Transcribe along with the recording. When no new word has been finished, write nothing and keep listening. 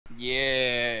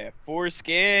Yeah,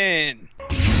 foreskin.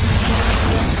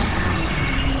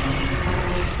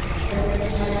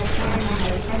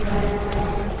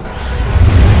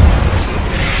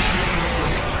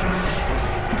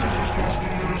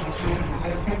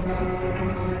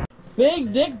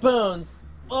 Big dick bones.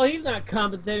 Well, he's not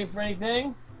compensating for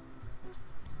anything.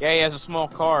 Yeah, he has a small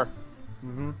car.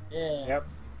 Mm-hmm. Yeah. Yep.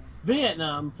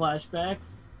 Vietnam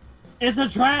flashbacks. It's a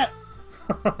trap.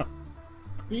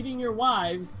 Beating your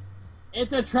wives.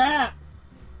 It's a trap.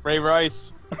 Ray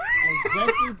Rice.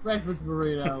 Jesse breakfast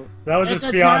burrito. That was It's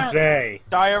his a trap. fiance.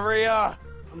 Diarrhea.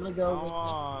 I'm gonna go Come with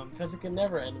on. this because it can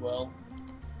never end well.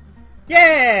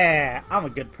 Yeah, I'm a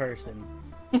good person.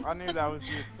 I knew that was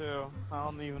you too. I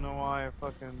don't even know why I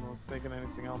fucking was thinking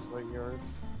anything else about yours.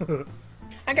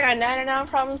 I got 99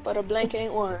 problems, but a blank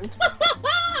ain't one.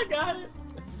 I got it.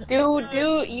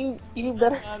 Dude, you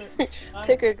better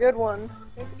pick a good one.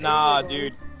 Nah,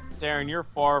 dude. Darren, you're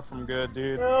far from good,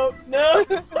 dude. No, no.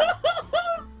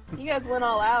 You guys went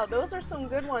all out. Those are some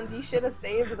good ones. You should have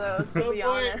saved those, to Go be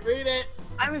for it. honest. Read it.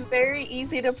 I was very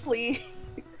easy to please.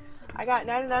 I got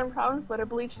 99 problems, but a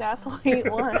bleached asshole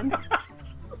ain't one.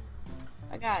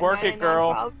 I got Twerk it, 99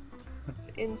 girl. problems,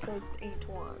 incest ain't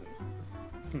one.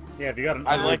 Yeah, if you got an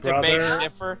I'd older like to brother. beg to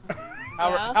differ.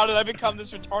 How did I become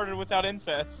this retarded without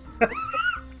incest?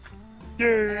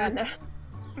 I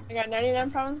got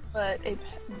 99 problems, but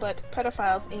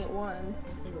pedophiles ain't one.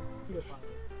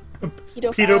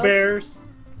 Pedo bears.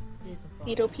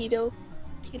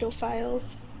 Pedophiles.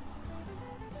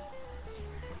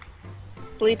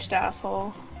 Bleached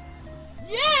asshole.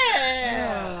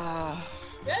 Yeah.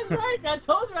 That's right. I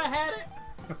told you I had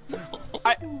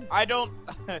it. I don't.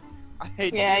 I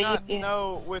do Yeah, not you-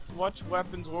 know with what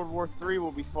weapons World War III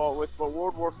will be fought with, but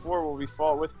World War IV will be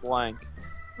fought with blank.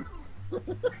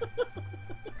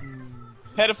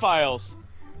 Pedophiles.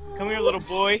 Come here, little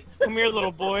boy. Come here,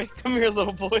 little boy. Come here,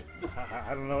 little boy. I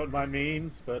don't know what mine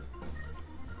means, but.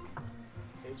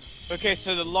 Okay,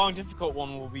 so the long, difficult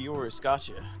one will be yours.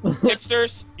 Gotcha.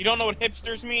 Hipsters. You don't know what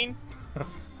hipsters mean?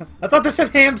 I thought they said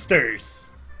hamsters.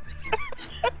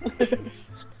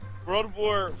 World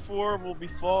War IV will be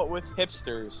fought with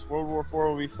hipsters. World War IV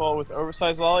will be fought with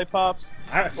oversized lollipops.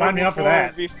 Sign me up for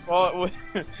World that. War IV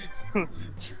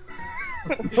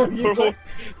will be fought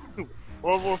with.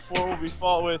 World War IV will be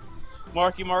fought with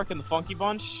Marky Mark and the Funky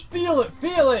Bunch. Feel it.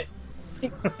 Feel it.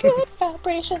 Good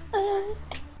vibration.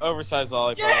 Oversized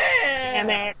lollipops. Damn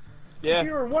it. Yeah. If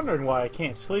you were wondering why I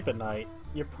can't sleep at night,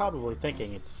 you're probably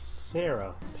thinking it's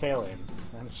Sarah Palin.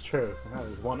 And it's true. That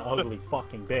is one ugly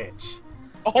fucking bitch.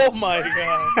 Oh my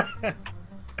god.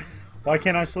 Why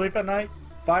can't I sleep at night?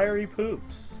 Fiery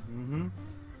poops. Mm-hmm.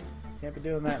 Can't be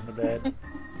doing that in the bed.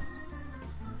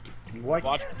 Why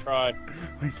Watch me try.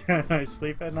 Why can't I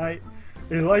sleep at night?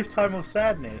 A lifetime of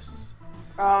sadness.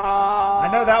 I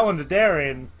I know that one's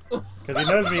Darren, because he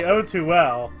knows me oh too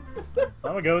well. I'm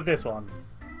gonna go with this one.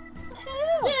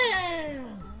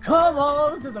 Call all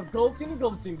officers of Goldstein and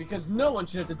Goldstein because no one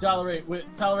should have to tolerate with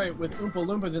Oompa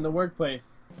Loompas in the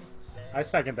workplace. I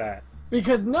second that.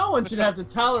 Because no one should have to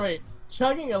tolerate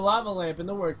chugging a lava lamp in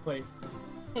the workplace.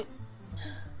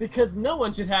 Because no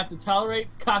one should have to tolerate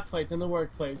cockfights in the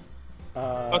workplace.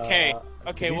 Okay,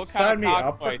 Can you what sign kind of me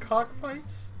up for cockfights?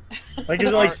 cockfights? Like, is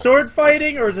it like sword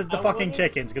fighting, or is it the I fucking wanna-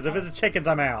 chickens? Because if it's the chickens,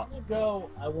 I'm out.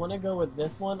 I want to go with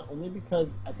this one only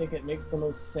because I think it makes the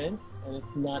most sense and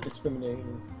it's not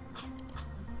discriminating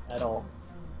at all.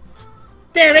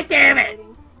 Damn it, damn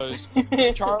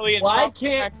it! Charlie and Why Chuck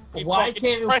can't he Why fucking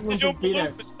can't pressed Oompa his Loompas be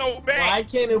there? Loompas so bad. Why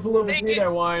can't Oompa Loompas They be get-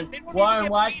 there, Warren? they don't Warren,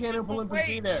 even why get can't paid Oompa minimum Loompas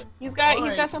be wage. there? He's got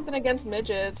Warren. something against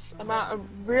midgets. About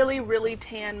really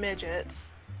tan midgets.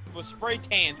 With spray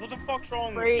tans. What the fuck's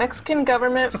wrong with Great. Mexican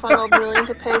government funneled millions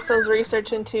of pesos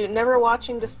research into never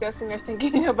watching, discussing, or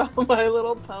thinking about My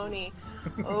Little Pony.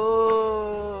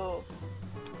 Oh.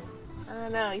 I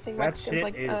don't know. You think That Mexicans shit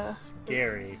like is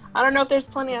scary. I don't know if there's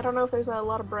plenty. I don't know if there's a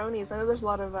lot of bronies. I know there's a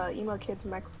lot of emo kids in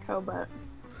Mexico, but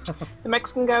the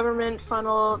Mexican government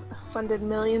funded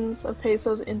millions of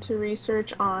pesos into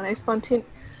research on a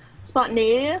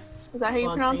spontaneous. Is that how you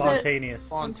pronounce Spontaneous.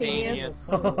 Spontaneous.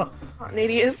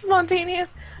 Spontaneous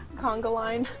conga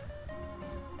line.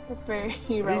 That's very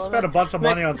irrelevant. You spent a bunch of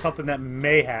money on something that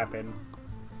may happen.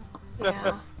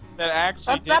 Yeah. That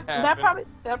actually did happen.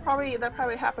 That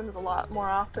probably happens a lot more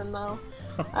often though.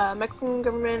 Mexican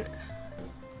government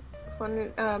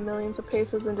funded millions of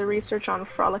pesos into research on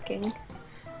frolicking.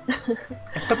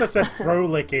 I thought that said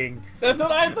frolicking. That's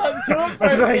what I thought too.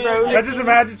 I was like, I just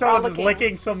imagine someone just Frolicking.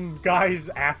 licking some guy's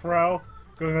afro.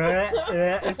 Going,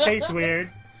 it tastes weird.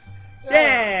 For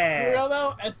Yeah! real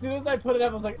though, as soon as I put it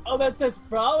up, I was like, oh, that says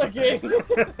frolicking.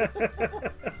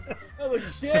 Oh,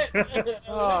 shit.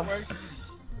 Oh. That worked.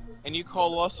 And you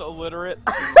call us illiterate?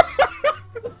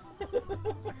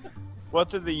 What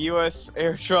did the U.S.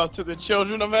 airdrop to the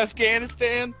children of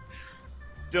Afghanistan?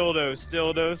 Dildos,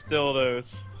 dildos,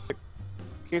 dildos.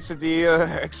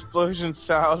 Quesadilla explosion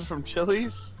salad from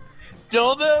Chili's?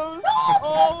 Dildos?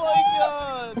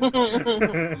 Oh my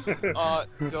god!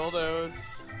 Dildos.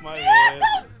 My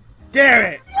bad. Damn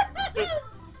it!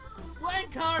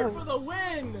 Blank card for the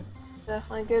win!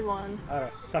 Definitely a good one. I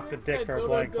sucked a dick Said for a dodo,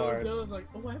 blank dodo, card. dodo. I was like,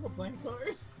 oh, I have a blank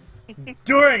card?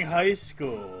 During high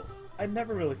school, I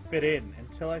never really fit in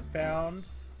until I found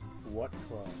what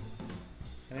club?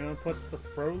 Anyone puts the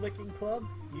fro-licking club,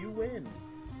 you win.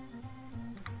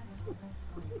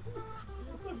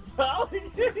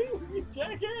 Frolicking, you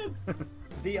jackass!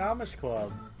 The Amish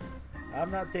club.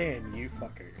 I'm not Dan, you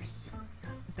fuckers.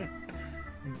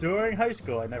 During high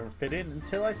school, I never fit in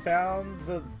until I found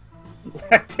the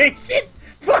lactation.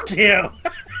 Fuck you.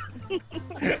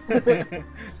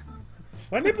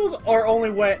 My nipples are only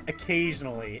wet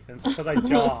occasionally, and it's because I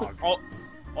jog.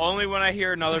 Only when I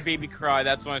hear another baby cry,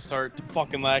 that's when I start to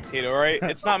fucking lactate, alright?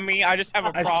 It's not me, I just have a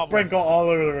I problem. sprinkle all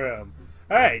over the room.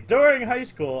 Alright, during high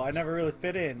school, I never really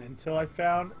fit in until I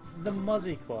found the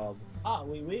Muzzy Club. Ah,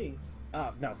 wee.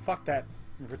 No, fuck that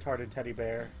retarded teddy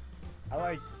bear. I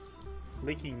like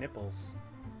leaking nipples.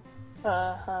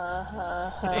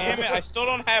 Damn it, I still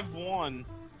don't have one.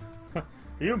 Are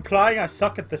you implying I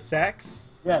suck at the sex?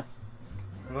 Yes.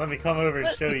 Well, let me come over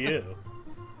and show you.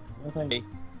 No thank you.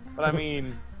 But I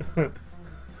mean, who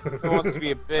wants to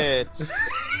be a bitch?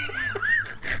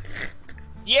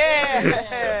 Yeah!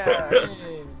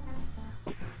 Hey.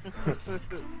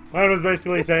 Mine was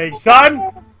basically saying,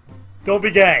 son, don't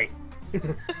be gay.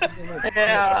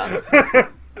 Yeah.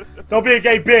 Don't be a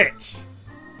gay bitch.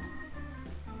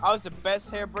 I was the best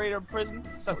hair braider in prison.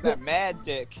 Suck that mad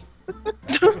dick.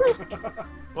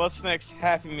 What's next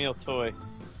Happy Meal toy?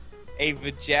 A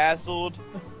vajazzled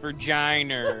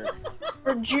vagina.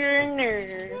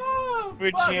 Virginia. Oh,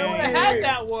 fuck, I Virginia. would've had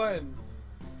that one.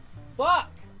 Fuck.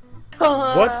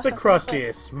 What's the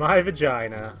crustiest? My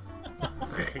vagina.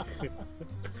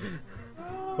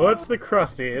 What's the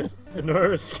crustiest?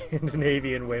 Nervous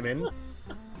Scandinavian women.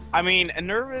 I mean, a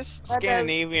nervous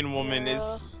Scandinavian woman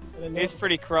is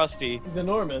pretty crusty. She's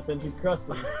enormous and she's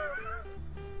crusty.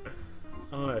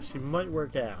 I don't know, she might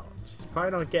work out. She's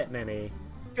probably not getting any.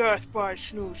 Just by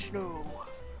snoo.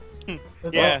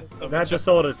 That's Yeah. all. That just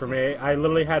sold it for me. I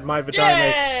literally had my vagina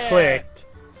Yeah! clicked,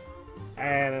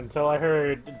 and until I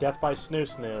heard Death by Snoo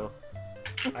Snoo,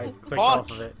 I clicked off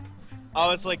of it. I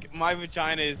was like, my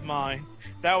vagina is mine.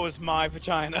 That was my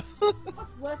vagina.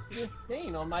 What's left this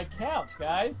stain on my couch,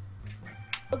 guys?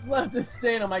 What's left this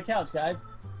stain on my couch, guys?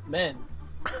 Men.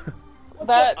 What's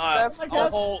That- left on my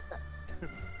couch? whole...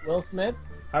 Will Smith?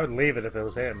 I would leave it if it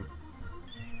was him.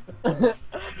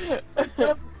 What's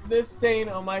left this stain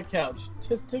on my couch?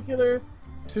 Testicular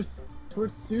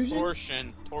torsusion?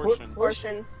 Torsion.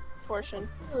 Portion.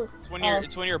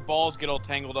 It's when your balls get all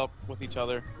tangled up with each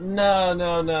other. No.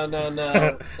 No,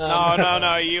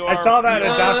 you are. I saw that in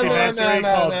a No, documentary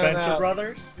no, called no, Venture no.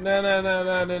 Brothers.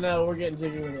 No. We're getting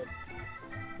jiggy with it.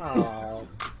 Oh,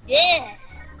 Yeah.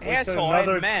 Asshole, I had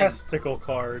another men. testicle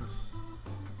cards.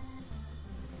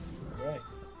 Right.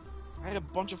 I had a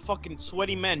bunch of fucking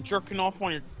sweaty men jerking off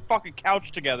on your fucking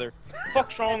couch together.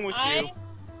 Fuck's wrong with you?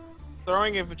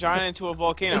 Throwing a vagina into a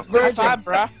volcano. It's virgin. High five,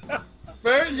 bruh.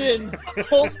 Virgin!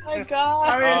 Oh my god.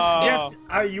 I mean, Oh.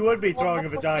 yes, you would be throwing a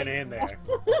vagina in there.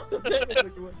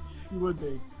 You would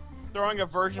be. Throwing a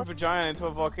virgin vagina into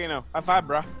a volcano. High five,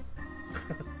 bruh.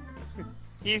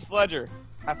 Heath Ledger.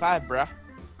 High five, bruh.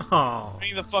 Oh.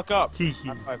 Bring the fuck up. Hee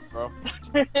High hee. five, bro.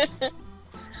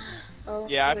 Oh,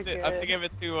 Yeah, I that's have to good. give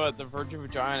it to the virgin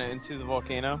vagina into the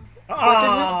volcano.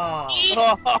 Oh.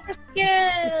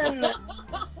 Skin.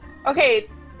 Okay,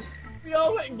 We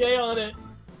all went gay on it.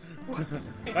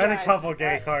 I had a couple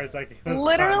gay cards. Like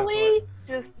literally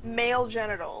just male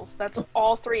genitals. That's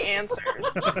all three answers.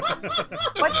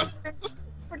 What's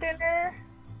for dinner?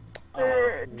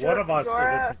 One of us is a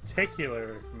Jorah,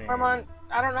 particular man. Armand,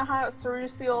 I don't know how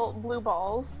ceruleal blue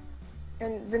balls,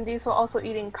 and Vin Diesel also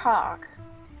eating cock.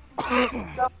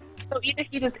 So either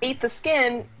he just ate the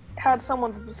skin, had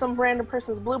some random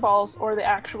person's blue balls, or the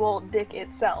actual dick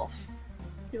itself.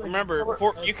 Remember,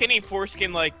 you can eat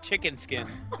foreskin like chicken skin.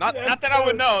 Not that I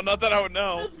would know. Not that I would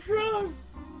know. That's gross!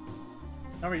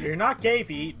 Remember, you're not gay if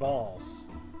you eat balls.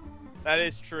 That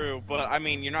is true, but I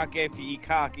mean, you're not gay if you eat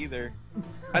cock either.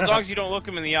 As long as you don't look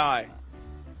him in the eye.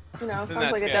 You know, Then sounds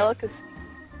that's like a gay. delicacy.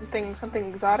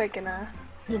 something exotic and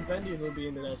Bendy's will be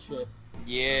into that shit.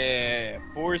 Yeah,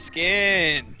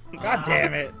 foreskin. God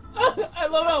damn it. I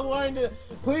love how Warren did it.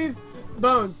 Please,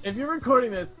 Bones, if you're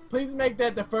recording this, please make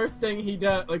that the first thing he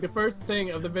does, like the first thing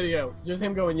of the video. Just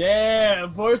him going, yeah,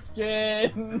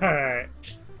 foreskin. Alright.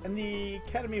 And the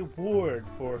Academy Award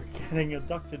for getting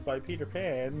abducted by Peter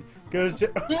Pan goes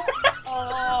to...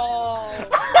 oh,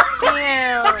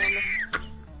 damn.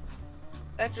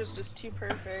 That was just too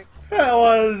perfect. That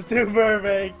was too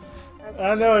perfect.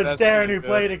 I know it's That's Darren pretty who good.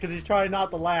 played it because he's trying not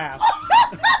to laugh.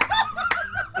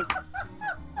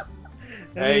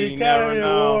 And Hey, the you never Academy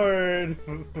know. Award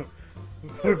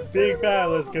for Big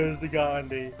Phallus goes to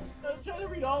Gandhi. I was trying to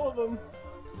read all of them.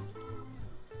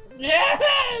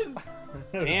 Yes!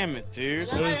 Damn it, dude.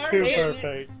 It was too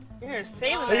perfect. You're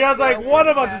saving Because like one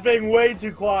of us is being way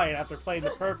too quiet after playing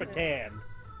the perfect hand.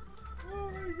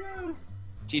 Oh my god.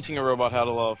 Teaching a robot how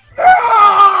to love.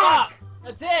 Fuck!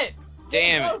 That's it!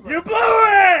 Damn it. Over. You blew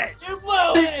it! You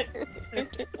blew it!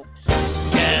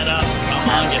 Get up, come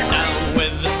on, get